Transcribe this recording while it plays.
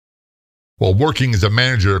While working as a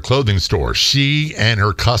manager at a clothing store, she and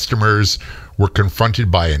her customers were confronted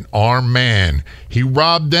by an armed man. He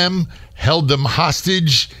robbed them, held them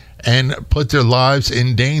hostage, and put their lives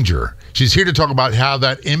in danger. She's here to talk about how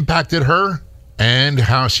that impacted her and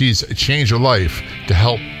how she's changed her life to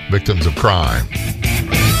help victims of crime.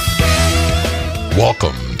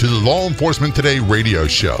 Welcome to the Law Enforcement Today radio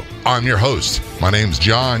show. I'm your host. My name's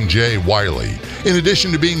John J. Wiley. In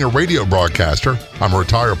addition to being a radio broadcaster, I'm a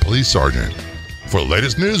retired police sergeant. For the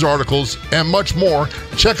latest news articles and much more,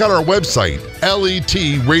 check out our website,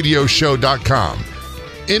 letradioshow.com.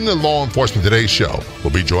 In the Law Enforcement Today show,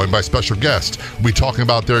 we'll be joined by special guests. We'll be talking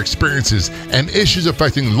about their experiences and issues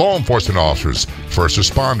affecting law enforcement officers, first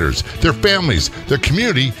responders, their families, their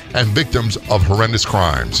community, and victims of horrendous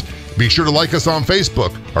crimes. Be sure to like us on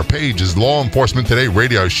Facebook. Our page is Law Enforcement Today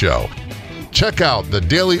Radio Show. Check out the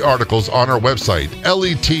daily articles on our website,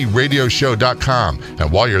 letradioshow.com. And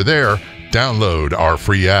while you're there, download our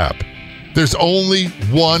free app. There's only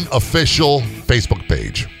one official Facebook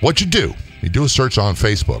page. What you do a search on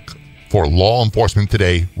Facebook for Law Enforcement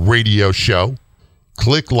Today Radio Show.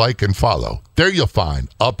 Click like and follow. There you'll find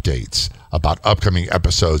updates about upcoming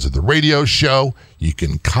episodes of the radio show. You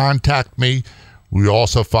can contact me. We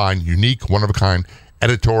also find unique, one-of-a-kind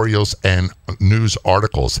editorials and news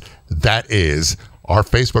articles. That is our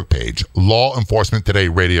Facebook page, Law Enforcement Today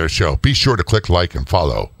Radio Show. Be sure to click like and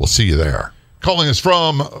follow. We'll see you there. Calling us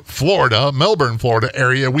from Florida, Melbourne, Florida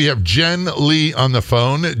area, we have Jen Lee on the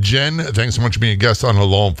phone. Jen, thanks so much for being a guest on the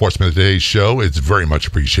Law Enforcement Today show. It's very much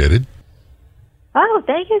appreciated. Oh,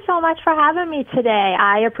 thank you so much for having me today.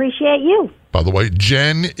 I appreciate you. By the way,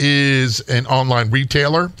 Jen is an online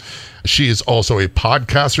retailer. She is also a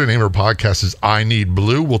podcaster. The name of her podcast is I Need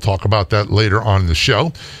Blue. We'll talk about that later on in the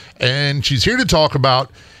show. And she's here to talk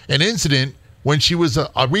about an incident when she was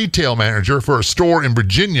a retail manager for a store in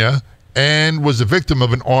Virginia and was a victim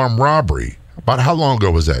of an armed robbery. About how long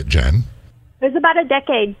ago was that, Jen? It was about a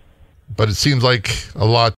decade. But it seems like a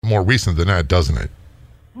lot more recent than that, doesn't it?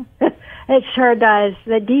 It sure does.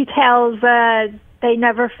 The details, they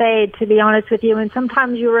never fade, to be honest with you. And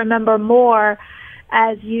sometimes you remember more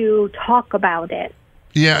as you talk about it.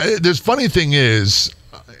 Yeah, the funny thing is,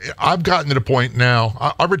 I've gotten to the point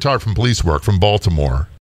now, I retired from police work from Baltimore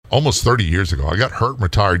almost 30 years ago. I got hurt and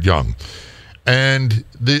retired young. And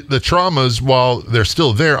the traumas, while they're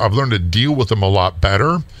still there, I've learned to deal with them a lot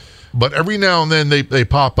better. But every now and then they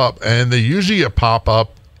pop up, and they usually pop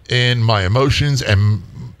up in my emotions and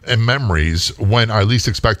memories when I least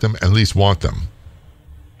expect them and least want them.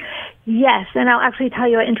 Yes, and I'll actually tell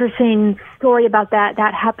you an interesting story about that.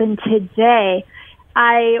 That happened today.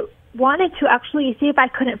 I wanted to actually see if I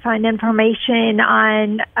couldn't find information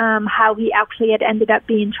on how he actually had ended up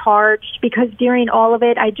being charged, because during all of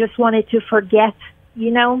it, I just wanted to forget,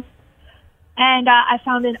 And I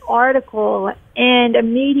found an article, and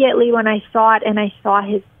immediately when I saw it and I saw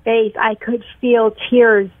his face, I could feel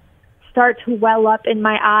tears start to well up in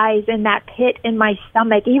my eyes and that pit in my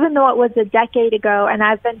stomach, even though it was a decade ago. And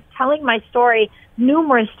I've been telling my story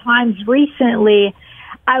numerous times recently.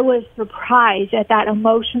 I was surprised at that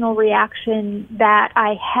emotional reaction that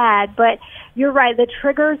I had. But you're right, the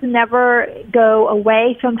triggers never go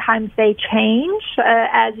away. Sometimes they change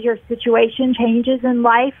as your situation changes in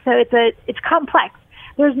life. So it's complex.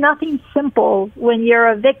 There's nothing simple when you're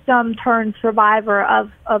a victim turned survivor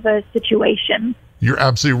of a situation. You're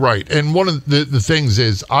absolutely right. And one of the things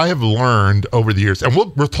is I have learned over the years, and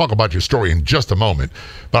we'll talk about your story in just a moment,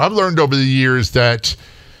 but I've learned over the years that,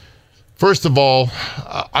 first of all,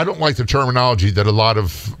 I don't like the terminology that a lot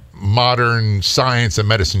of modern science and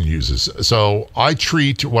medicine uses. So I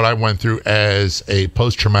treat what I went through as a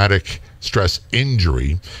post-traumatic stress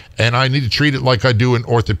injury, and I need to treat it like I do an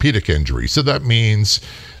orthopedic injury. So that means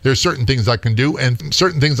there's certain things I can do and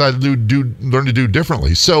certain things I learn to do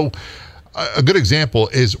differently. So a good example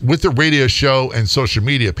is with the radio show and social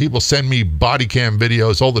media. People send me body cam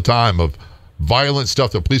videos all the time of violent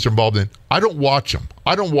stuff that police are involved in. I don't watch them.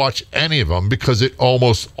 I don't watch any of them because it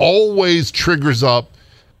almost always triggers up,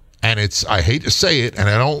 and I hate to say it, and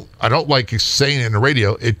I don't like saying it in the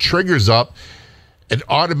radio, it triggers up an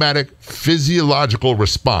automatic physiological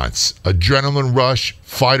response, adrenaline rush,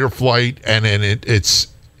 fight or flight, and it's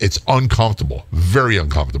uncomfortable, very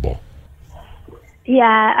uncomfortable.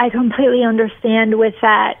 Yeah, I completely understand with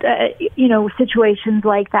that, situations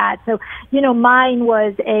like that. So, mine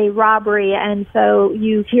was a robbery, and so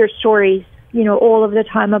you hear stories, all of the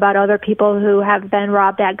time about other people who have been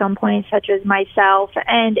robbed at gunpoint, such as myself,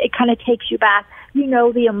 and it kind of takes you back,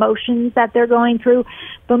 the emotions that they're going through.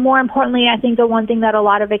 But more importantly, I think the one thing that a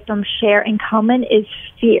lot of victims share in common is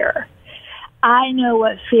fear. I know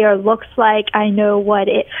what fear looks like. I know what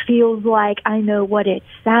it feels like. I know what it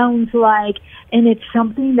sounds like. And it's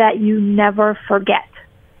something that you never forget.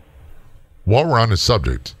 While we're on the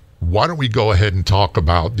subject, why don't we go ahead and talk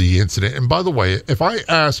about the incident? And by the way, if I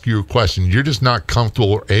ask you a question you're just not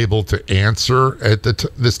comfortable or able to answer at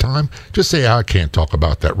this time, just say, I can't talk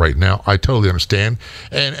about that right now. I totally understand.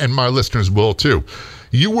 And my listeners will too.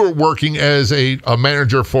 You were working as a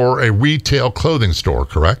manager for a retail clothing store,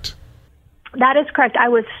 correct? That is correct. I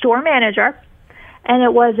was store manager, and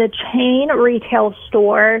it was a chain retail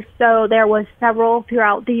store. So there was several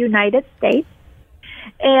throughout the United States.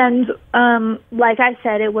 And like I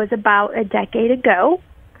said, it was about a decade ago.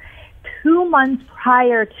 2 months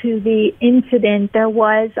prior to the incident, there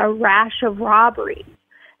was a rash of robberies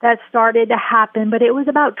that started to happen, but it was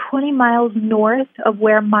about 20 miles north of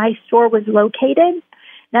where my store was located.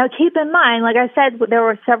 Now, keep in mind, like I said, there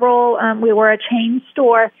were several, we were a chain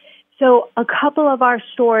store, so a couple of our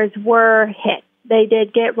stores were hit. They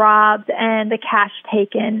did get robbed and the cash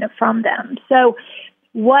taken from them. So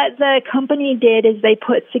what the company did is they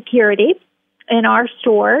put security in our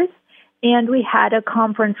stores, and we had a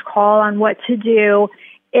conference call on what to do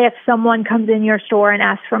if someone comes in your store and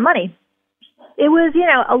asks for money. It was,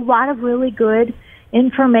 a lot of really good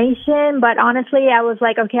information, but honestly, I was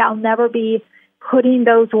like, okay, I'll never be putting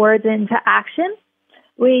those words into action.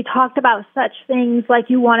 We talked about such things like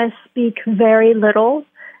you want to speak very little.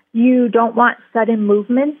 You don't want sudden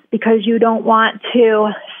movements because you don't want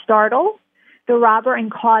to startle the robber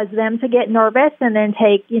and cause them to get nervous and then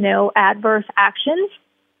take, adverse actions.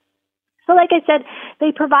 So like I said,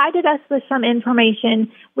 they provided us with some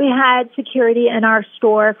information. We had security in our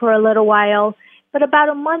store for a little while, but about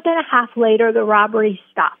a month and a half later, the robbery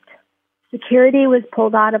stopped. Security was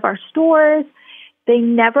pulled out of our stores. They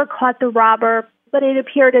never caught the robber, but it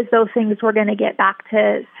appeared as though things were going to get back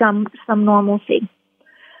to some normalcy.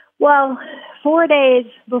 Well, 4 days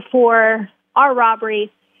before our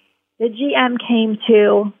robbery, the GM came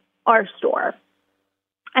to our store.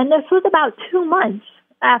 And this was about 2 months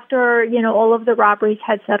after, all of the robberies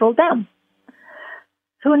had settled down.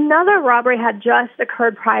 So another robbery had just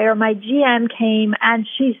occurred prior. My GM came and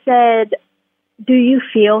she said, "Do you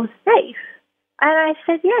feel safe?" And I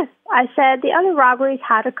said, yes. I said, the other robberies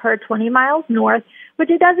had occurred 20 miles north, which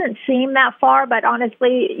it doesn't seem that far, but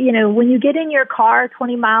honestly, when you get in your car,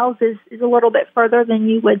 20 miles is a little bit further than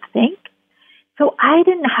you would think. So I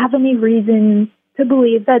didn't have any reason to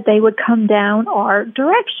believe that they would come down our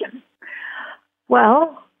direction.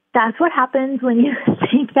 Well, that's what happens when you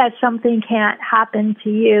think that something can't happen to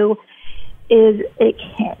you, is it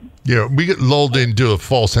can. Yeah, we get lulled into a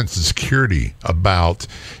false sense of security about,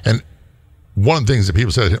 and one of the things that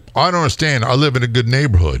people say, I don't understand, I live in a good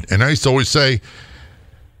neighborhood. And I used to always say,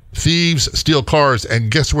 thieves steal cars,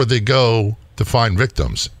 and guess where they go to find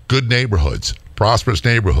victims? Good neighborhoods, prosperous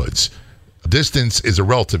neighborhoods. Distance is a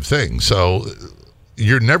relative thing, so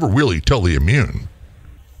you're never really totally immune.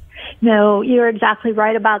 No, you're exactly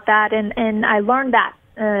right about that, and I learned that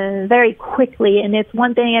very quickly, and it's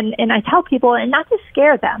one thing, and I tell people, and not to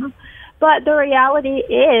scare them, but the reality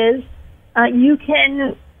is you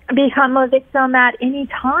can become a victim at any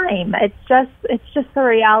time. It's just the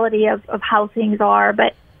reality of how things are,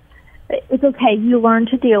 but it's okay. You learn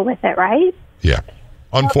to deal with it, right? Yeah,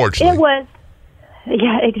 unfortunately.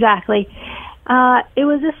 Yeah, exactly. It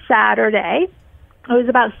was a Saturday. It was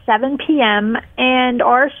about 7 p.m., and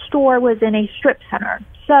our store was in a strip center.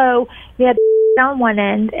 So we had on one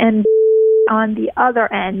end and on the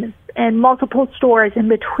other end, and multiple stores in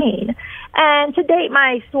between. And to date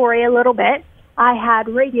my story a little bit, I had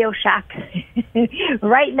Radio Shack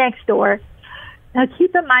right next door. Now,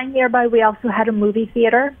 keep in mind, nearby we also had a movie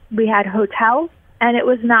theater. We had hotels, and it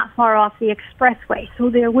was not far off the expressway. So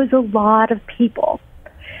there was a lot of people.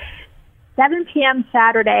 7 p.m.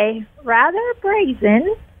 Saturday, rather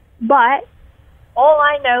brazen, but all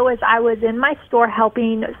I know is I was in my store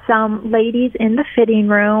helping some ladies in the fitting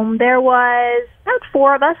room. There was about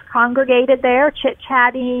 4 of us congregated there,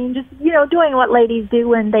 chit-chatting, just, doing what ladies do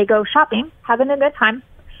when they go shopping, having a good time.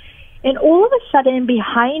 And all of a sudden,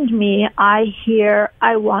 behind me, I hear,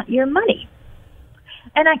 "I want your money."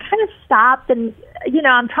 And I kind of stopped and,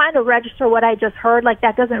 I'm trying to register what I just heard. Like,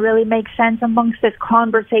 that doesn't really make sense amongst this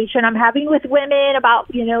conversation I'm having with women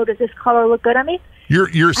about, does this color look good on me?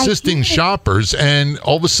 You're assisting shoppers, and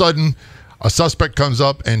all of a sudden, a suspect comes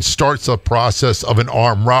up and starts a process of an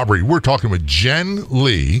armed robbery. We're talking with Jen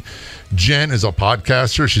Lee. Jen is a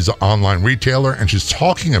podcaster. She's an online retailer, and she's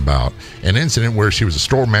talking about an incident where she was a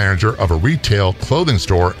store manager of a retail clothing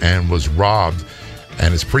store and was robbed.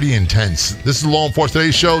 And it's pretty intense. This is Law Enforcement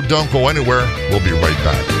Today's show. Don't go anywhere. We'll be right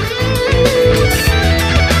back.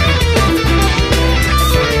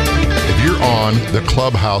 If you're on the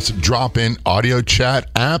Clubhouse drop-in audio chat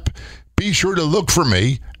app, be sure to look for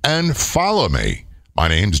me and follow me. My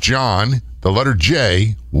name's John, the letter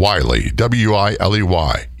J, Wiley,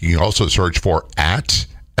 W-I-L-E-Y. You can also search for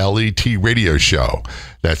 @LET Radio Show.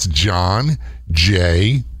 That's John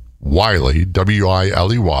J. Wiley,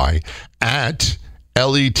 W-I-L-E-Y,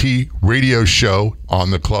 @LET Radio Show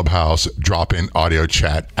on the Clubhouse drop-in audio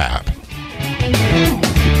chat app.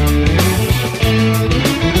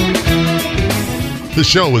 The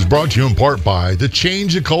show is brought to you in part by the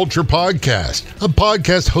Change the Culture podcast, a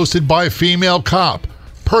podcast hosted by a female cop.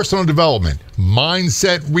 Personal development,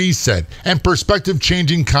 mindset reset, and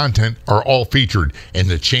perspective-changing content are all featured in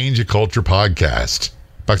the Change the Culture podcast.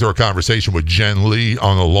 Back to our conversation with Jen Lee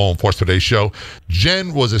on the Law Enforcement Today show.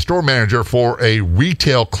 Jen was a store manager for a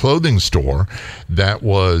retail clothing store that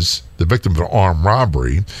was the victim of an armed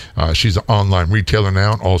robbery. She's an online retailer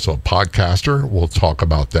now and also a podcaster. We'll talk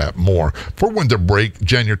about that more. For when to break,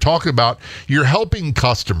 Jen, you're talking about you're helping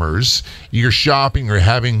customers, you're shopping, you're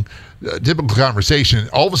having a typical conversation.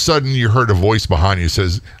 All of a sudden, you heard a voice behind you that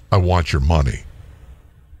says, "I want your money."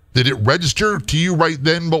 Did it register to you right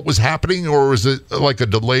then what was happening, or was it like a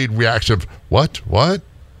delayed reaction of, what?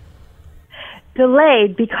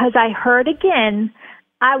 Delayed, because I heard again,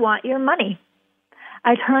 "I want your money."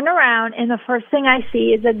 I turn around, and the first thing I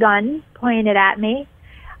see is a gun pointed at me.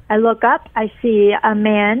 I look up, I see a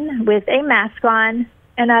man with a mask on,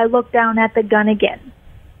 and I look down at the gun again.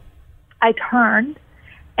 I turn,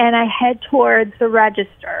 and I head towards the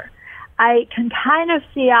register. I can kind of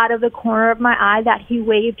see out of the corner of my eye that he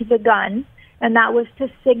waved the gun, and that was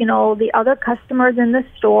to signal the other customers in the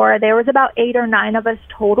store. There was about 8 or 9 of us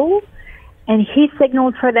total, and he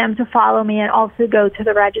signaled for them to follow me and also go to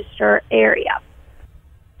the register area.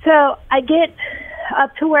 So I get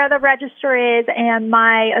up to where the register is, and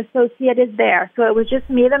my associate is there. So it was just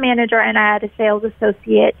me, the manager, and I had a sales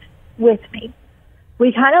associate with me.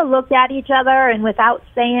 We kind of looked at each other, and without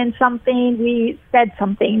saying something, we said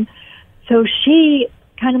something. So she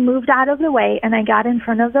kind of moved out of the way, and I got in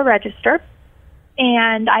front of the register,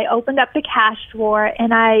 and I opened up the cash drawer,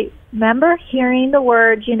 and I remember hearing the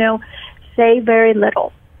words, say very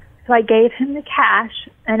little. So I gave him the cash,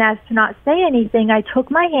 and as to not say anything, I took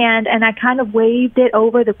my hand, and I kind of waved it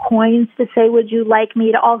over the coins to say, "Would you like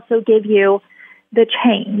me to also give you the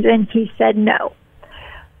change?" And he said no.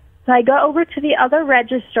 So I go over to the other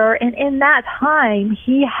register, and in that time,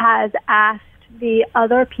 he has asked the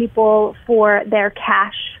other people for their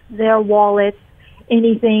cash, their wallets,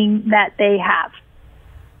 anything that they have.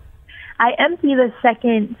 I empty the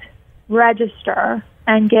second register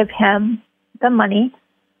and give him the money.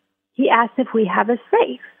 He asked if we have a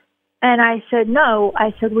safe. And I said, no.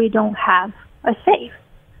 I said, we don't have a safe.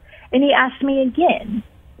 And he asked me again,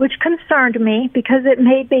 which concerned me because it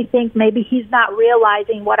made me think maybe he's not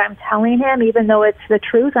realizing what I'm telling him, even though it's the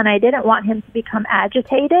truth, and I didn't want him to become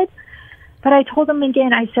agitated. But I told him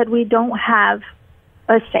again, I said, we don't have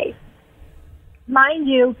a safe. Mind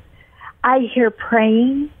you, I hear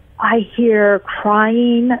praying, I hear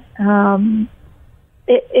crying.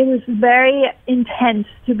 It was very intense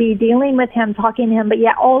to be dealing with him, talking to him, but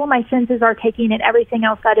yet all of my senses are taking in everything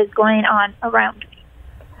else that is going on around me.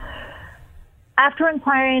 After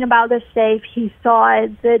inquiring about the safe, he saw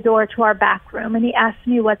the door to our back room, and he asked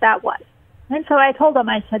me what that was. And so I told him,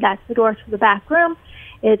 I said, that's the door to the back room.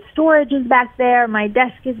 Its storage is back there. My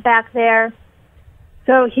desk is back there.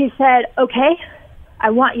 So he said, okay,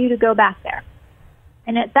 I want you to go back there.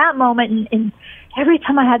 And at that moment, and every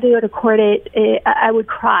time I had to go to court, I would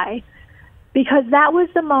cry. Because that was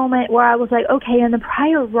the moment where I was like, okay, in the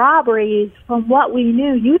prior robberies, from what we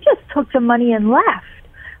knew, you just took the money and left.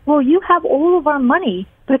 Well, you have all of our money,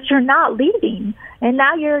 but you're not leaving. And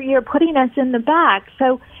now you're putting us in the back.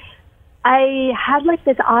 So I had like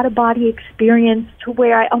this out-of-body experience to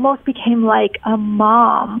where I almost became like a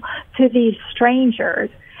mom to these strangers.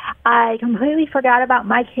 I completely forgot about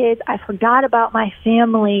my kids. I forgot about my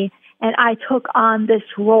family, and I took on this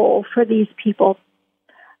role for these people.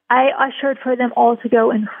 I ushered for them all to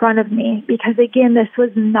go in front of me because, again, this was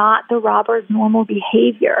not the robber's normal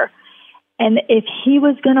behavior. And if he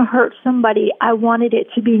was going to hurt somebody, I wanted it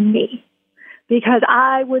to be me, because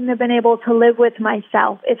I wouldn't have been able to live with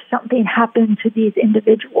myself if something happened to these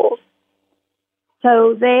individuals.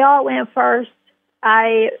 So they all went first.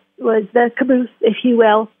 I was the caboose, if you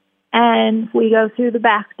will, and we go through the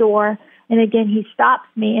back door. And again, he stops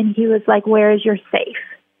me, and he was like, where is your safe?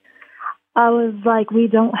 I was like, we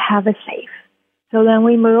don't have a safe. So then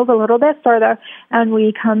we move a little bit further, and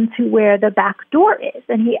we come to where the back door is.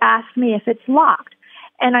 And he asked me if it's locked.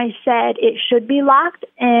 And I said, it should be locked,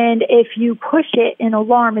 and if you push it, an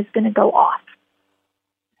alarm is going to go off.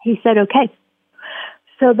 He said, okay.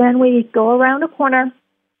 So then we go around a corner,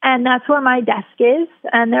 and that's where my desk is,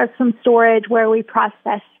 and there's some storage where we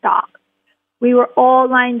process stock. We were all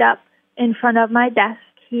lined up in front of my desk.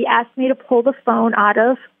 He asked me to pull the phone out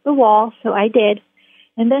of the wall, so I did.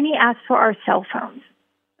 And then he asked for our cell phones.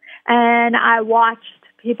 And I watched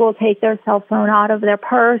people take their cell phone out of their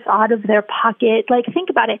purse, out of their pocket. Like,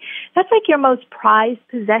 think about it. That's like your most prized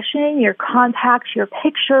possession, your contacts, your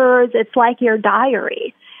pictures. It's like your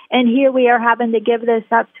diary. And here we are having to give this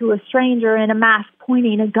up to a stranger in a mask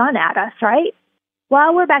pointing a gun at us, right?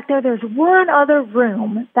 While we're back there, there's one other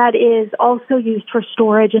room that is also used for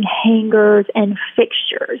storage and hangers and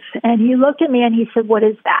fixtures. And he looked at me and he said, what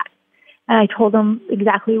is that? And I told him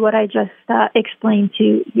exactly what I just explained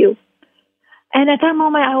to you. And at that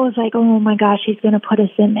moment, I was like, oh my gosh, he's going to put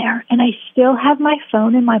us in there. And I still have my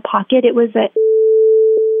phone in my pocket. It was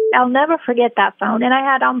I'll never forget that phone. And I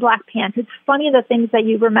had on black pants. It's funny the things that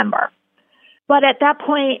you remember. But at that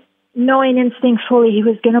point, knowing instinctually he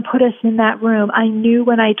was going to put us in that room, I knew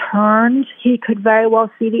when I turned, he could very well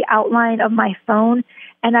see the outline of my phone,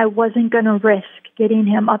 and I wasn't going to risk getting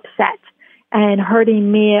him upset and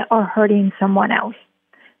hurting me or hurting someone else.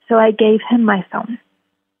 So I gave him my phone,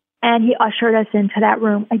 and he ushered us into that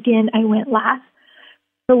room. Again, I went last.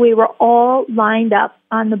 So we were all lined up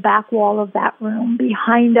on the back wall of that room.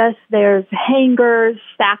 Behind us, there's hangers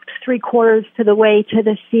stacked 3/4 to the way to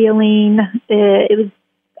the ceiling. It was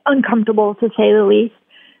uncomfortable, to say the least.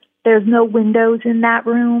 There's no windows in that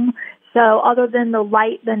room. So other than the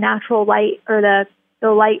light, the natural light, or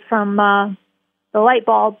the light from the light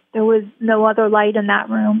bulb, there was no other light in that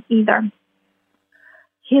room either.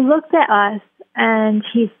 He looked at us and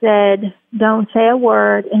he said, don't say a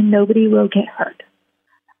word and nobody will get hurt.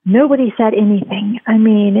 Nobody said anything. I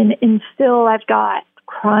mean, and still I've got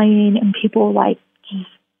crying and people like just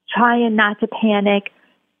trying not to panic.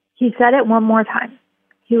 He said it one more time.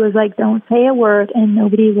 He was like, don't say a word and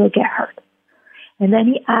nobody will get hurt. And then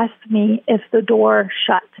he asked me if the door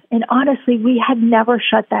shut. And honestly, we had never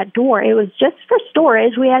shut that door. It was just for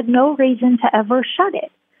storage. We had no reason to ever shut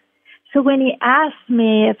it. So when he asked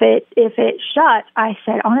me if it shut, I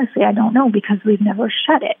said, honestly, I don't know because we've never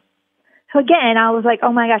shut it. So again, I was like,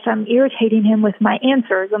 oh my gosh, I'm irritating him with my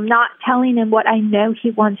answers. I'm not telling him what I know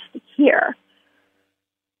he wants to hear.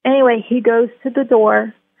 Anyway, he goes to the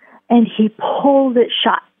door and he pulled it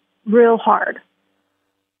shut real hard.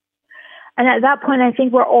 And at that point, I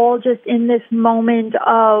think we're all just in this moment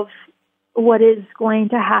of what is going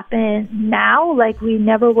to happen now. Like we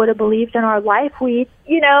never would have believed in our life. They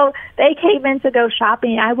came in to go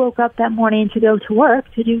shopping. I woke up that morning to go to work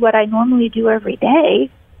to do what I normally do every day.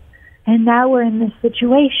 And now we're in this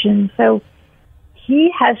situation. So he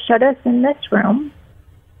has shut us in this room.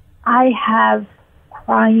 I have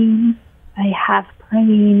crying. I have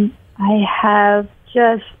praying. I have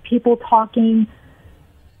just people talking.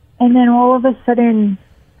 And then all of a sudden,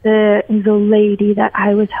 there is a lady that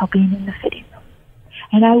I was helping in the fitting room.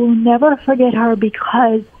 And I will never forget her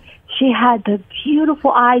because she had the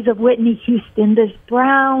beautiful eyes of Whitney Houston, this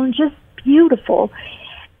brown, just beautiful.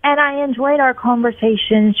 And I enjoyed our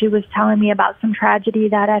conversation. She was telling me about some tragedy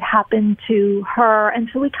that had happened to her. And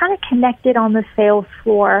so we kind of connected on the sales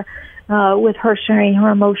floor with her sharing her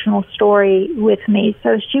emotional story with me.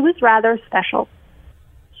 So she was rather special.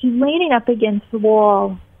 She's leaning up against the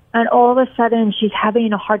wall, and all of a sudden she's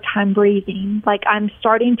having a hard time breathing. Like I'm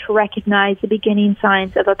starting to recognize the beginning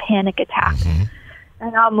signs of a panic attack. Mm-hmm.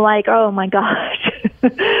 And I'm like, oh my gosh.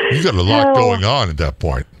 You got a lot going on at that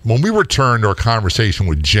point. When we return to our conversation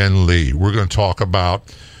with Jen Lee, we're going to talk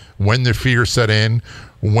about when the fear set in,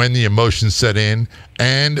 when the emotions set in,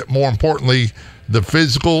 and more importantly, the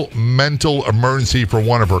physical, mental emergency for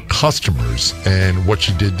one of her customers and what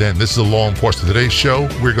she did then. This is the Law Enforcement Today show.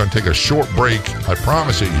 We're going to take a short break. I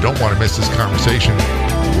promise you don't want to miss this conversation.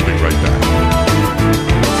 We'll be right back.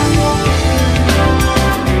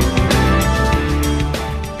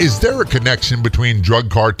 Is there a connection between drug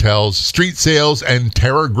cartels, street sales, and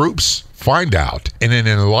terror groups? Find out in an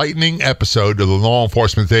enlightening episode of the Law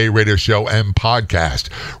Enforcement Today radio show and podcast.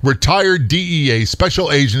 Retired DEA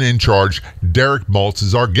Special Agent in Charge Derek Maltz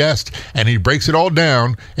is our guest, and he breaks it all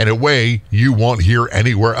down in a way you won't hear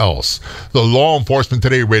anywhere else. The Law Enforcement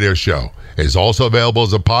Today radio show is also available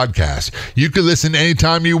as a podcast. You can listen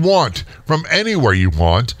anytime you want, from anywhere you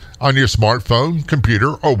want, on your smartphone,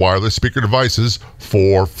 computer, or wireless speaker devices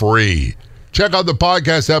for free. Check out the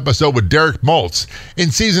podcast episode with Derek Maltz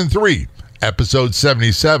in Season 3, episode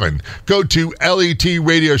 77. Go to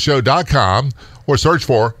letradioshow.com or search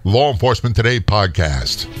for Law Enforcement Today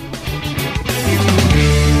podcast.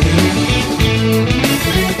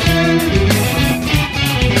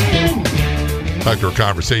 Back to our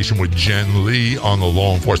conversation with Jen Lee on the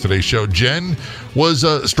Law Enforcement Today show. Jen was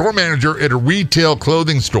a store manager at a retail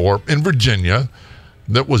clothing store in Virginia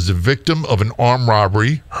that was the victim of an armed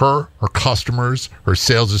robbery. Her customers, her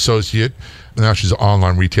sales associate, and now she's an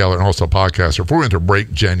online retailer and also a podcaster. Before we went to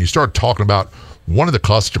break, Jen, you started talking about one of the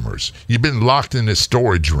customers. You've been locked in this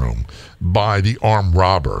storage room by the armed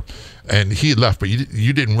robber, and he had left, but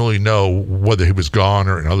you didn't really know whether he was gone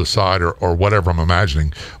or on the other side or whatever, I'm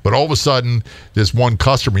imagining. But all of a sudden, this one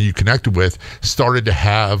customer you connected with started to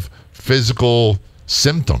have physical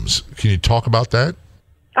symptoms. Can you talk about that?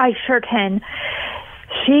 I sure can.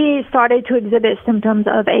 She started to exhibit symptoms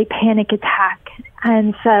of a panic attack.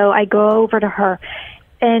 And so I go over to her.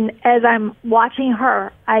 And as I'm watching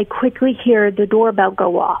her, I quickly hear the doorbell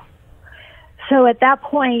go off. So at that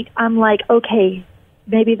point, I'm like, okay,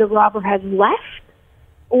 maybe the robber has left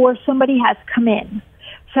or somebody has come in.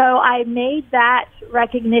 So I made that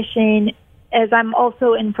recognition as I'm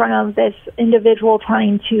also in front of this individual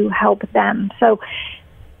trying to help them. So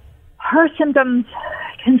her symptoms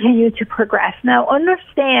continue to progress. Now,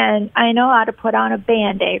 understand, I know how to put on a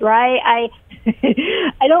Band-Aid, right? I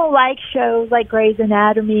don't like shows like Grey's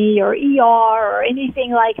Anatomy or ER or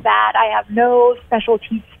anything like that. I have no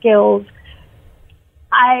specialty skills.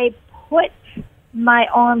 I put my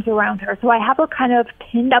arms around her. So I have her kind of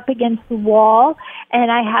pinned up against the wall,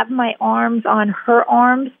 and I have my arms on her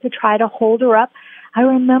arms to try to hold her up. I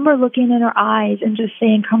remember looking in her eyes and just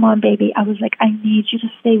saying, come on, baby. I was like, I need you to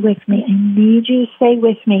stay with me. I need you to stay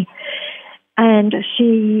with me. And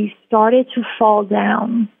she started to fall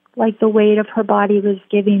down, like the weight of her body was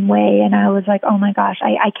giving way. And I was like, oh my gosh,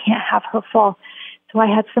 I can't have her fall. So I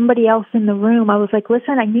had somebody else in the room. I was like,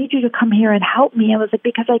 listen, I need you to come here and help me. I was like,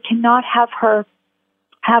 because I cannot have her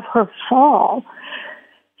fall.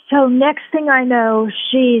 So next thing I know,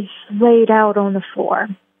 she's laid out on the floor.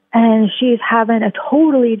 And she's having a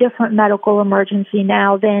totally different medical emergency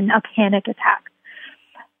now than a panic attack.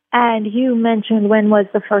 And you mentioned when was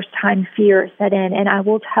the first time fear set in. And I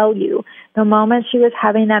will tell you, the moment she was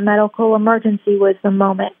having that medical emergency was the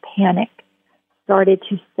moment panic started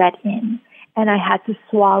to set in. And I had to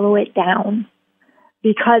swallow it down.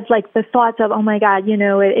 Because, like, the thoughts of, oh, my God, you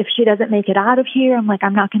know, if she doesn't make it out of here, I'm like,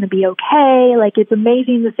 I'm not going to be okay. Like, it's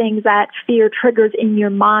amazing the things that fear triggers in your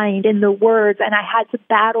mind and the words. And I had to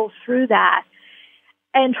battle through that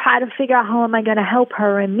and try to figure out how am I going to help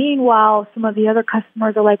her. And meanwhile, some of the other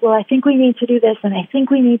customers are like, well, I think we need to do this and I think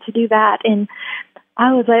we need to do that. And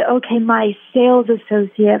I was like, okay, my sales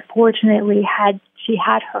associate, fortunately, had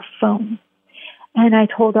her phone. And I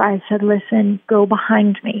told her, I said, listen, go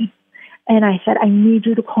behind me. And I said, I need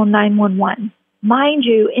you to call 911. Mind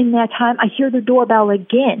you, in that time, I hear the doorbell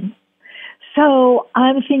again. So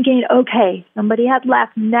I'm thinking, okay, somebody had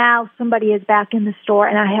left. Now somebody is back in the store,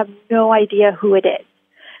 and I have no idea who it is.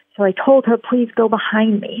 So I told her, please go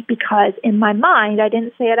behind me, because in my mind, I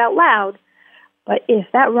didn't say it out loud, but if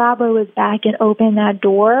that robber was back and opened that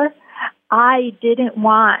door, I didn't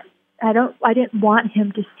want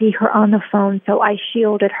him to see her on the phone, so I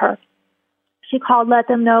shielded her. She called, let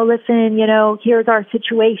them know, listen, you know, here's our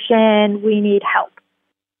situation. We need help.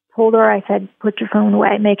 Told her, I said, put your phone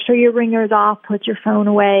away. Make sure your ringer's off. Put your phone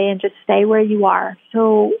away and just stay where you are.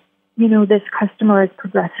 So, you know, this customer is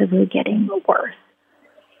progressively getting worse.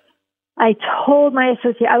 I told my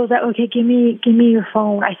associate, I was like, okay, give me your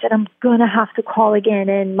phone. I said, I'm going to have to call again.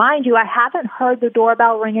 And mind you, I haven't heard the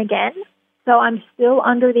doorbell ring again. So I'm still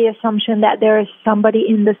under the assumption that there is somebody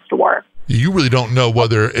in the store. You really don't know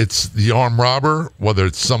whether it's the armed robber, whether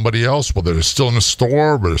it's somebody else, whether they're still in the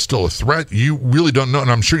store, whether it's still a threat. You really don't know, and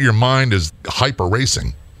I'm sure your mind is hyper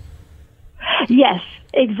racing. Yes,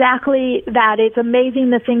 exactly that. It's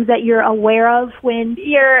amazing the things that you're aware of when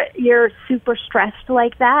you're super stressed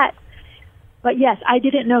like that. But yes, I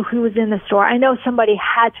didn't know who was in the store. I know somebody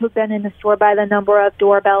had to have been in the store by the number of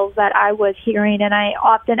doorbells that I was hearing, and I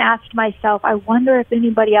often asked myself, I wonder if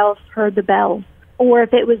anybody else heard the bells, or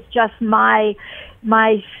if it was just my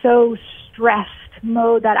so stressed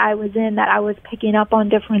mode that I was in that I was picking up on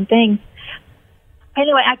different things.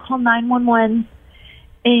 Anyway, I called 911,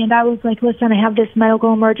 and I was like, listen, I have this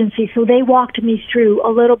medical emergency. So they walked me through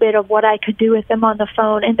a little bit of what I could do with them on the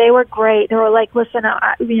phone, and they were great. They were like, listen,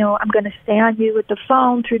 I'm going to stay on you with the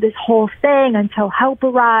phone through this whole thing until help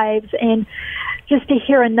arrives. And just to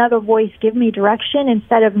hear another voice give me direction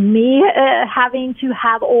instead of me having to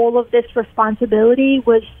have all of this responsibility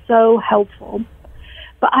was so helpful.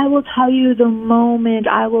 But I will tell you, the moment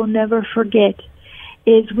I will never forget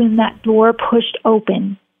is when that door pushed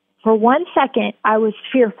open. For 1 second, I was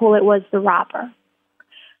fearful it was the robber.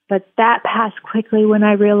 But that passed quickly when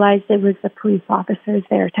I realized it was the police officers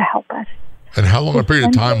there to help us. And how long a period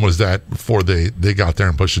of time was that before they got there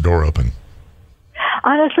and pushed the door open?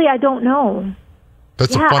 Honestly, I don't know.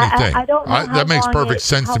 That's a funny thing. I don't know that makes perfect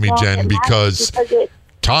sense to me, Jen, because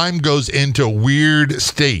time goes into a weird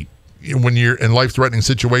state. When you're in life-threatening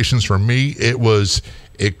situations, for me,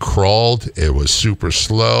 it crawled, it was super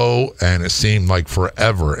slow, and it seemed like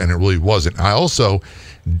forever, and it really wasn't. I also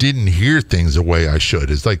didn't hear things the way I should.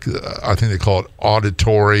 It's like, I think they call it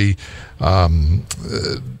auditory,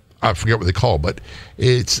 I forget what they call it, but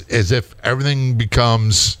it's as if everything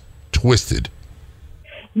becomes twisted.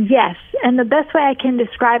 Yes, and the best way I can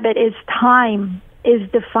describe it is time is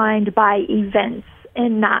defined by events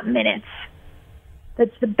and not minutes.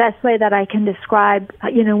 That's the best way that I can describe,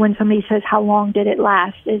 when somebody says, how long did it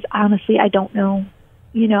last, is honestly, I don't know.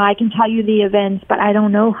 I can tell you the events, but I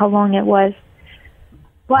don't know how long it was.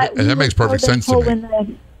 But and that makes perfect sense to me. When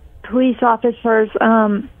the police officers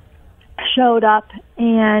showed up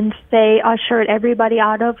and they ushered everybody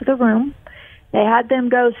out of the room, they had them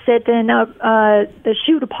go sit in the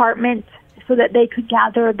shoe department so that they could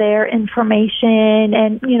gather their information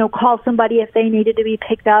and, call somebody if they needed to be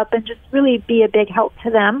picked up and just really be a big help to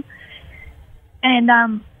them. And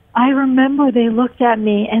I remember they looked at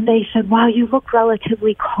me and they said, wow, you look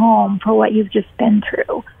relatively calm for what you've just been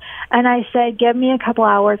through. And I said, give me a couple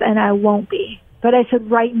hours and I won't be. But I said,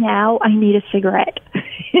 right now, I need a cigarette.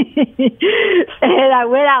 And I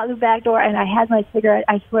went out the back door and I had my cigarette.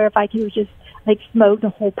 I swear if I could have just smoked a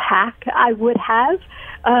whole pack, I would have.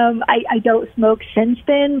 I don't smoke since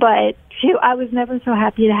then, but I was never so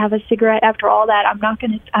happy to have a cigarette after all that.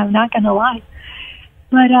 I'm not gonna lie.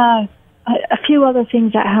 But a few other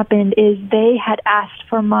things that happened is they had asked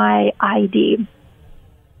for my ID.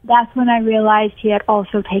 That's when I realized he had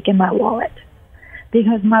also taken my wallet,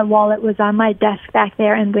 because my wallet was on my desk back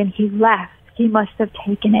there, and when he left, he must have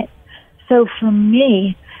taken it. So for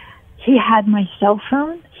me, he had my cell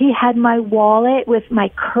phone. He had my wallet with my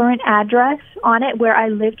current address on it where I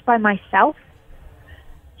lived by myself.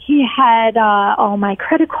 He had all my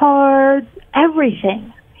credit cards,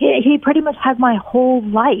 everything. He pretty much had my whole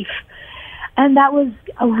life. And that was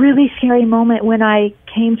a really scary moment when I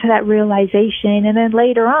came to that realization. And then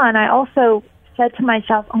later on, I also said to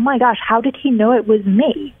myself, oh my gosh, how did he know it was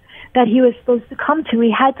me that he was supposed to come to?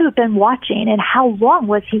 He had to have been watching. And how long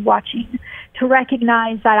was he watching to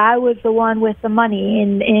recognize that I was the one with the money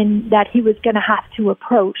and that he was going to have to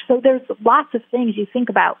approach? So there's lots of things you think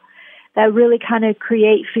about that really kind of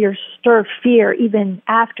create fear, stir fear even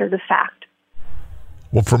after the fact.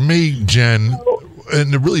 Well, for me, Jen,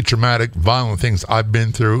 and the really traumatic, violent things I've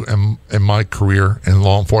been through in my career in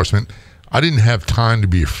law enforcement, I didn't have time to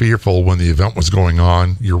be fearful when the event was going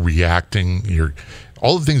on. You're reacting,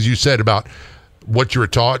 all the things you said about what you were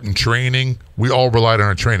taught in training, we all relied on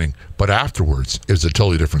our training. But afterwards, it was a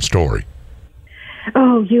totally different story.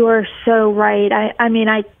 Oh, you are so right. I mean,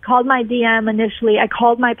 I called my DM initially. I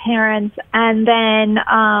called my parents, and then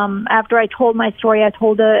after I told my story, I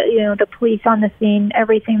told the police on the scene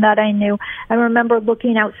everything that I knew. I remember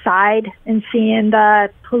looking outside and seeing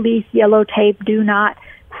the police yellow tape, "Do not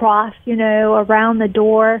cross," around the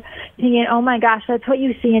door, thinking, oh my gosh, that's what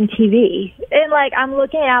you see in TV. And I'm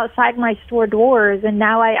looking outside my store doors, and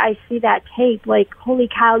now I see that tape. Holy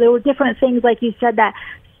cow, there were different things, like you said, that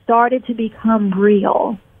started to become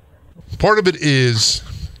real. Part of it is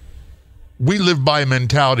we live by a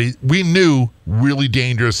mentality. We knew really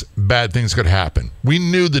dangerous, bad things could happen. We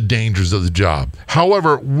knew the dangers of the job.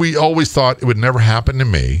 However, we always thought it would never happen to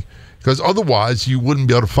me, because otherwise you wouldn't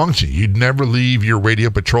be able to function. You'd never leave your radio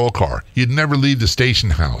patrol car. You'd never leave the station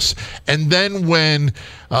house. And then when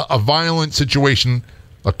a violent situation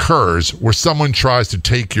occurs where someone tries to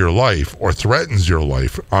take your life or threatens your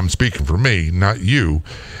life, I'm speaking for me, not you,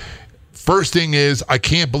 first thing is, I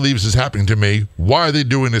can't believe this is happening to me. Why are they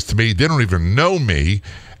doing this to me? They don't even know me.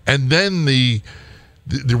 And then the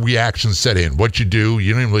reaction set in. What you do,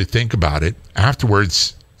 you don't even really think about it.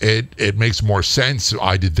 Afterwards, it makes more sense.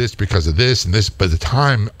 I did this because of this and this. By the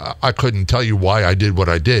time, I couldn't tell you why I did what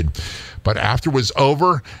I did. But after it was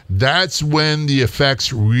over, that's when the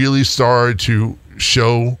effects really started to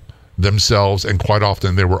show themselves, and quite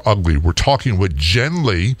often they were ugly. We're talking with Jen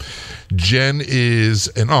Lee. Jen is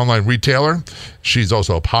an online retailer. She's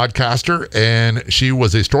also a podcaster, and she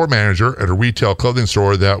was a store manager at a retail clothing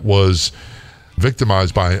store that was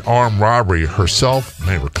victimized by an armed robbery herself.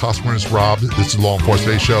 Many of her customers robbed. This is Law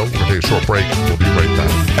Enforcement Today Show. We're going to take a short break. We'll be right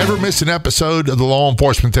back. Ever miss an episode of the Law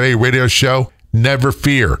Enforcement Today radio show? Never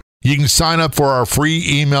fear. You can sign up for our free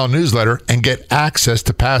email newsletter and get access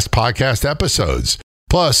to past podcast episodes.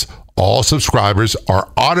 Plus, all subscribers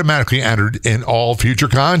are automatically entered in all future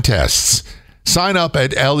contests. Sign up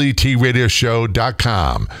at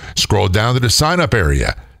letradioshow.com. Scroll down to the sign up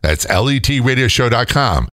area. That's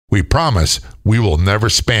letradioshow.com. We promise we will never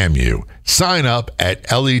spam you. Sign up at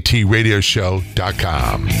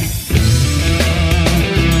letradioshow.com.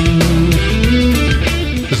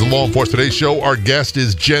 This is the Law Enforcement Today Show. Our guest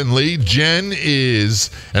is Jen Lee. Jen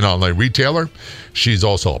is an online retailer. She's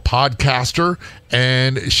also a podcaster,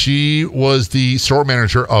 and she was the store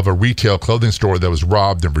manager of a retail clothing store that was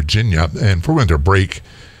robbed in Virginia. And for winter break,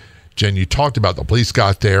 Jen, you talked about the police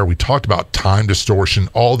got there. We talked about time distortion,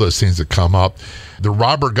 all those things that come up. The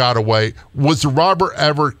robber got away. Was the robber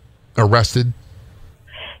ever arrested?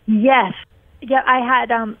 Yes. Yeah, I had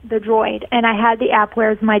the Droid, and I had the app,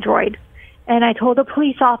 Where's My Droid? And I told the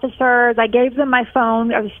police officers, I gave them my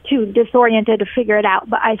phone. I was too disoriented to figure it out.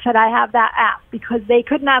 But I said, I have that app because they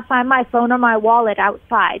could not find my phone or my wallet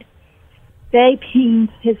outside. They pinged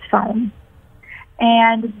his phone.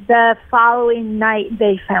 And the following night,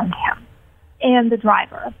 they found him and the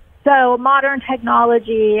driver. So modern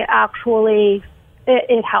technology actually,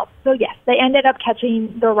 it helps. So, yes, they ended up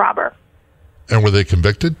catching the robber. And were they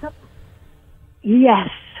convicted? Yes.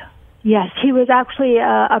 Yes, he was actually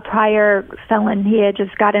a prior felon. He had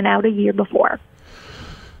just gotten out a year before.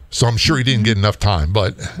 So I'm sure he didn't get enough time.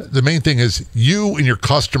 But the main thing is you and your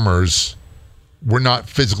customers were not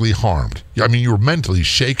physically harmed. I mean, you were mentally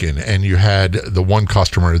shaken, and you had the one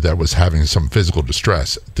customer that was having some physical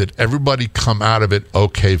distress. Did everybody come out of it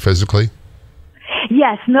okay physically?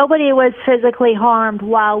 Yes, nobody was physically harmed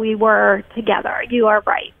while we were together. You are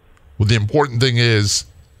right. Well, the important thing is,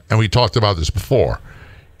 and we talked about this before,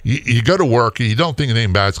 you go to work and you don't think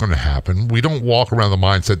anything bad's going to happen. We don't walk around the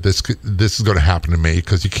mindset this is going to happen to me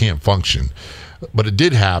because you can't function. But it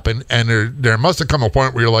did happen, and there must have come a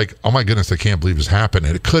point where you're like, oh my goodness, I can't believe this happened.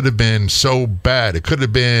 And it could have been so bad. It could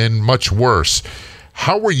have been much worse.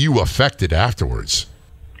 How were you affected afterwards?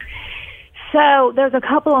 So there's a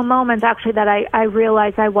couple of moments actually that I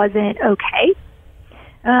realized I wasn't okay.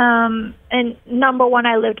 And number one,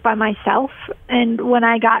 I lived by myself. And when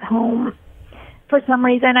I got home, for some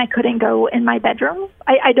reason, I couldn't go in my bedroom.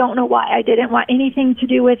 I don't know why. I didn't want anything to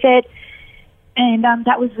do with it. And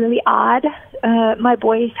that was really odd. My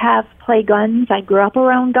boys have play guns. I grew up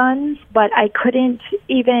around guns, but I couldn't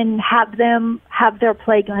even have them have their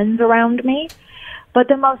play guns around me. But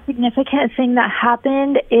the most significant thing that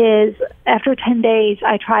happened is after 10 days,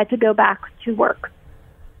 I tried to go back to work.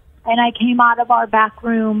 And I came out of our back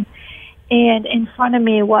room, and in front of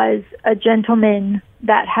me was a gentleman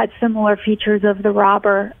that had similar features of the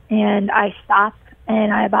robber. And I stopped,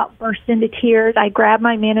 and I about burst into tears. I grabbed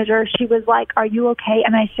my manager. She was like, "Are you okay?"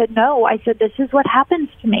 And I said, "No." I said, "This is what happens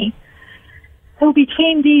to me." So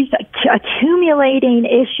between these accumulating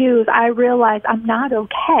issues, I realized I'm not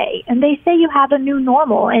okay. And they say you have a new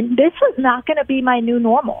normal, and this was not going to be my new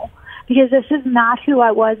normal because this is not who I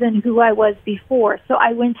was and who I was before. So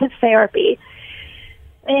I went to therapy.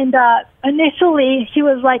 And initially, she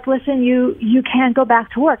was like, "Listen, you can't go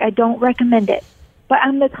back to work. I don't recommend it." But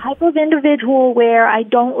I'm the type of individual where I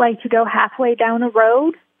don't like to go halfway down a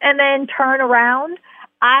road and then turn around.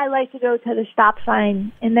 I like to go to the stop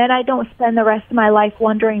sign, and then I don't spend the rest of my life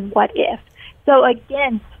wondering what if. So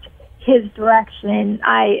against his direction,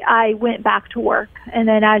 I went back to work. And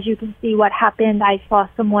then as you can see what happened, I saw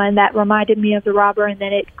someone that reminded me of the robber, and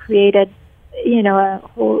then it created, a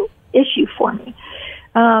whole issue for me.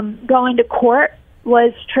 Going to court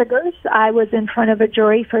was triggers. I was in front of a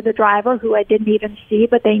jury for the driver who I didn't even see,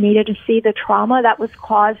 but they needed to see the trauma that was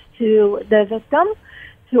caused to the victim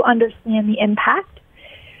to understand the impact.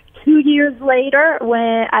 2 years later,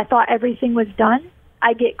 when I thought everything was done,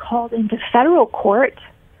 I get called into federal court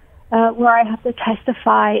where I have to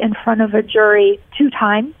testify in front of a jury 2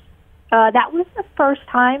 times. That was the first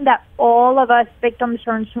time that all of us victims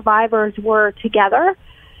and survivors were together.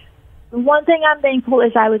 One thing I'm thankful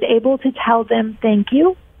is I was able to tell them thank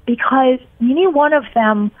you, because any one of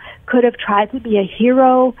them could have tried to be a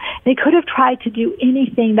hero. They could have tried to do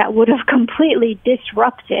anything that would have completely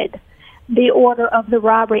disrupted the order of the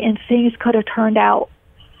robbery, and things could have turned out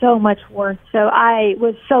so much worse. So I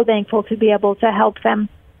was so thankful to be able to help them.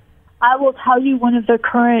 I will tell you one of the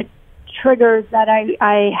current triggers that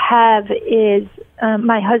I have is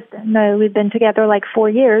my husband. We've been together like 4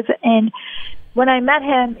 years, and when I met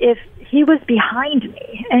him, if he was behind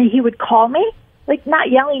me and he would call me, like not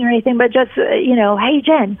yelling or anything, but just, hey,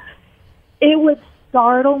 Jen, it would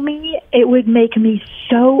startle me. It would make me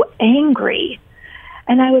so angry.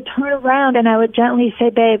 And I would turn around and I would gently say,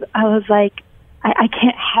 babe, I was like, I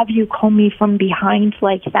can't have you call me from behind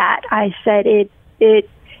like that. I said, it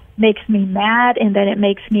makes me mad, and then it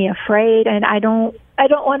makes me afraid, and I don't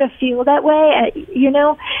want to feel that way,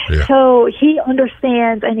 Yeah. So he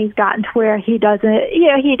understands, and he's gotten to where he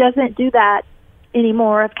doesn't do that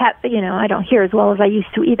anymore. I've kept, I don't hear as well as I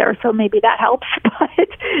used to either, so maybe that helps. But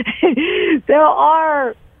there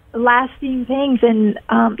are lasting things, and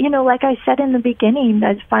like I said in the beginning,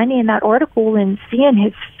 that finding that article and seeing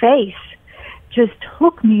his face just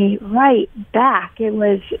took me right back. It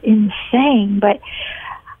was insane, but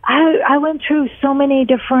I went through so many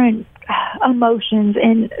different emotions,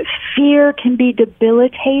 and fear can be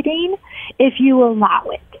debilitating if you allow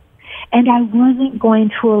it. And I wasn't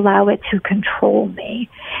going to allow it to control me.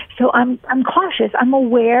 So I'm cautious. I'm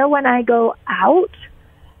aware when I go out,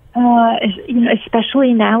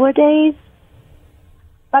 especially nowadays.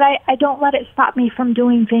 But I don't let it stop me from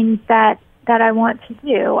doing things that I want to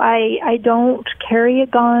do. I don't carry a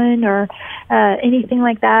gun or anything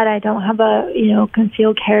like that. I don't have a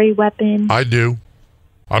concealed carry weapon. I do.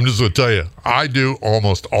 I'm just going to tell you, I do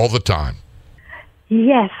almost all the time.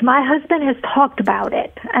 Yes, my husband has talked about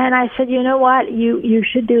it, and I said, you know what, you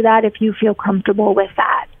should do that if you feel comfortable with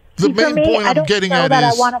that. The main point I'm getting at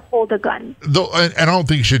is I want to hold a gun. And I don't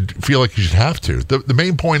think you should feel like you should have to. The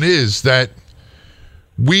main point is that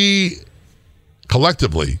we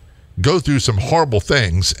collectively go through some horrible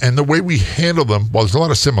things, and the way we handle them, well, there's a lot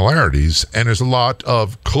of similarities, and there's a lot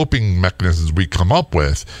of coping mechanisms we come up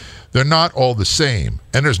with. They're not all the same,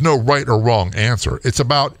 and there's no right or wrong answer. It's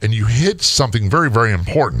about, and you hit something very, very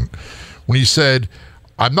important when you said,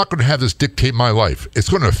 I'm not going to have this dictate my life. It's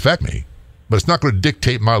going to affect me, but it's not going to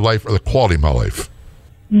dictate my life or the quality of my life.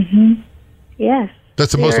 Mm-hmm. Yes.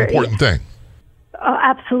 That's the most important thing. Oh,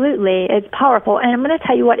 absolutely. It's powerful. And I'm going to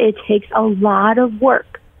tell you what, it takes a lot of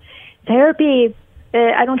work. Therapy,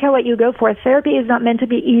 I don't care what you go for, therapy is not meant to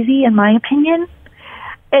be easy, in my opinion.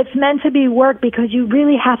 It's meant to be work because you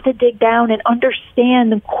really have to dig down and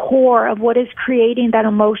understand the core of what is creating that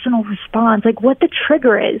emotional response, like what the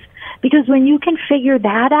trigger is. Because when you can figure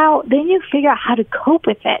that out, then you figure out how to cope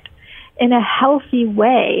with it in a healthy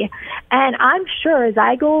way. And I'm sure as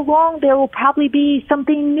I go along, there will probably be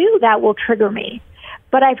something new that will trigger me.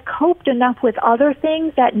 But I've coped enough with other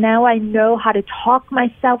things that now I know how to talk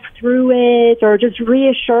myself through it, or just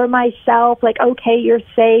reassure myself, like, okay, you're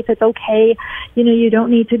safe. It's okay. You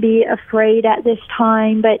don't need to be afraid at this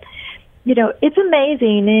time. But, it's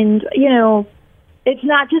amazing. And, it's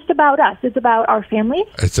not just about us. It's about our families.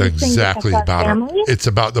 It's exactly about it's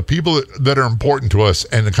about the people that are important to us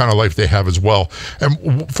and the kind of life they have as well.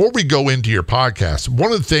 And before we go into your podcast,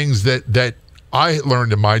 one of the things that I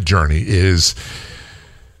learned in my journey is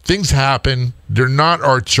things happen. They're not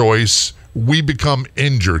our choice. We become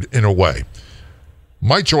injured in a way.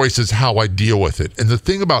 My choice is how I deal with it. And the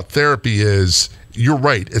thing about therapy is, you're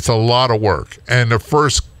right, it's a lot of work. And the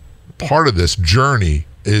first part of this journey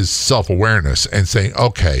is self-awareness and saying,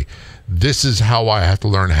 okay, this is how I have to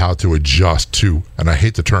learn how to adjust to, and I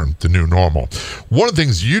hate the term, the new normal. One of the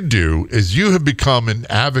things you do is you have become an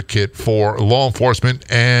advocate for law enforcement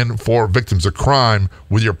and for victims of crime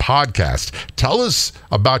with your podcast. Tell us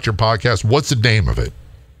about your podcast. What's the name of it?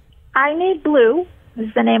 I Need Blue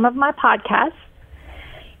is the name of my podcast.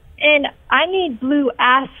 And I Need Blue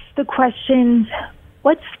asks the questions,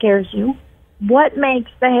 what scares you? What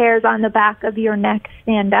makes the hairs on the back of your neck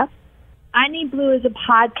stand up? I Need Blue is a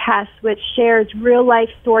podcast which shares real-life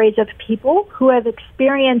stories of people who have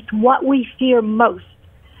experienced what we fear most,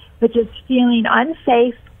 which is feeling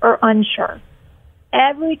unsafe or unsure.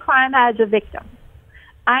 Every crime has a victim.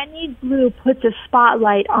 I Need Blue puts a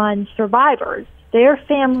spotlight on survivors, their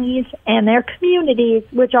families, and their communities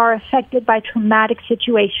which are affected by traumatic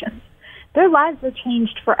situations. Their lives are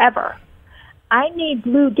changed forever. I Need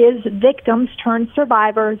Blue gives victims turned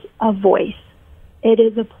survivors a voice. It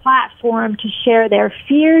is a platform to share their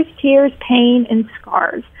fears, tears, pain, and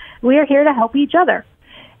scars. We are here to help each other.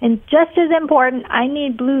 And just as important, I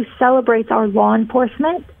Need Blue celebrates our law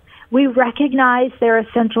enforcement. We recognize their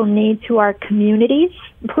essential need to our communities.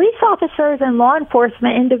 Police officers and law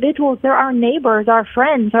enforcement individuals, they're our neighbors, our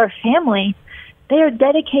friends, our family. They are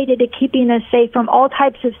dedicated to keeping us safe from all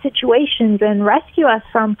types of situations and rescue us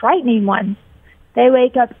from frightening ones. They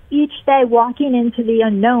wake up each day walking into the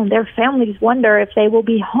unknown. Their families wonder if they will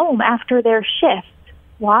be home after their shift.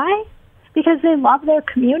 Why? Because they love their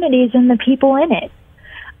communities and the people in it.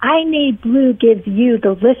 I Need Blue gives you,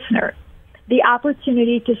 the listener, the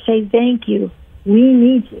opportunity to say thank you We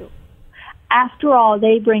need you. After all,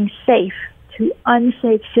 they bring safe to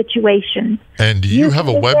unsafe situations. And do you have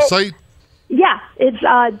a website? Yeah, it's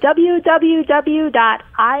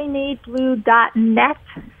www.ineedblue.net.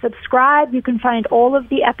 Subscribe. You can find all of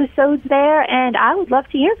the episodes there, and I would love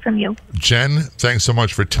to hear from you. Jen, thanks so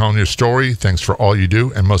much for telling your story. Thanks for all you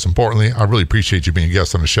do. And most importantly, I really appreciate you being a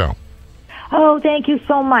guest on the show. Oh, thank you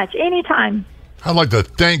so much. Anytime. I'd like to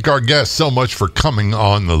thank our guests so much for coming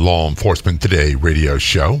on the Law Enforcement Today radio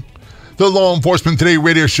show. The Law Enforcement Today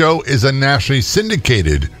radio show is a nationally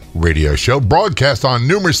syndicated radio show broadcast on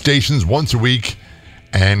numerous stations once a week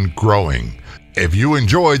and growing. If you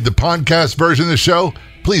enjoyed the podcast version of the show,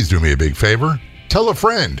 please do me a big favor. Tell a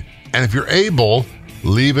friend. And if you're able,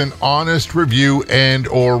 leave an honest review and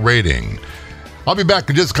or rating. I'll be back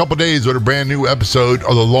in just a couple days with a brand new episode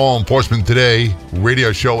of the Law Enforcement Today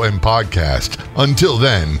radio show and podcast. Until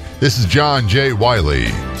then, this is John J. Wiley.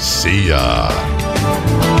 See ya.